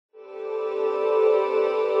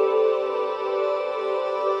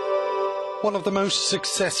One of the most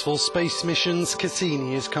successful space missions,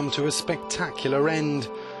 Cassini, has come to a spectacular end.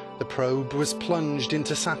 The probe was plunged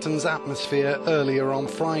into Saturn's atmosphere earlier on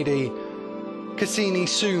Friday. Cassini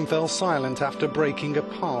soon fell silent after breaking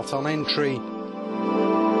apart on entry.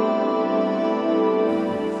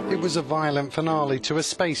 It was a violent finale to a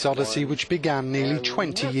space odyssey which began nearly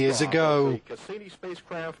 20 years ago. Cassini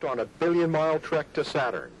spacecraft on a billion-mile trek to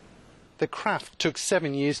Saturn. The craft took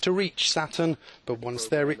 7 years to reach Saturn, but once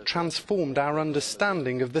there it transformed our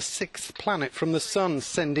understanding of the sixth planet from the Sun,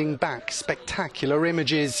 sending back spectacular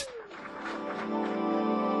images.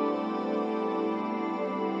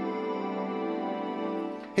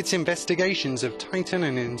 Its investigations of Titan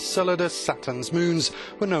and Enceladus, Saturn's moons,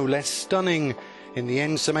 were no less stunning. In the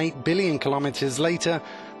end, some 8 billion kilometers later,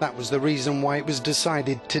 that was the reason why it was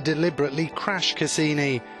decided to deliberately crash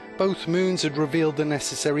Cassini. Both moons had revealed the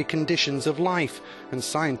necessary conditions of life, and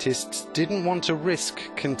scientists didn't want to risk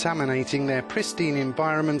contaminating their pristine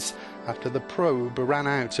environments after the probe ran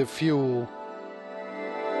out of fuel.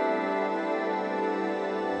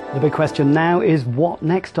 The big question now is what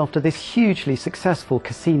next after this hugely successful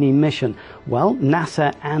Cassini mission? Well,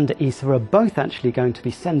 NASA and ESA are both actually going to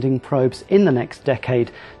be sending probes in the next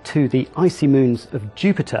decade to the icy moons of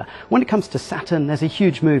Jupiter. When it comes to Saturn, there's a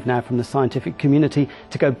huge move now from the scientific community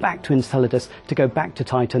to go back to Enceladus, to go back to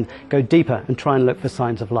Titan, go deeper and try and look for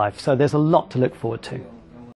signs of life. So there's a lot to look forward to.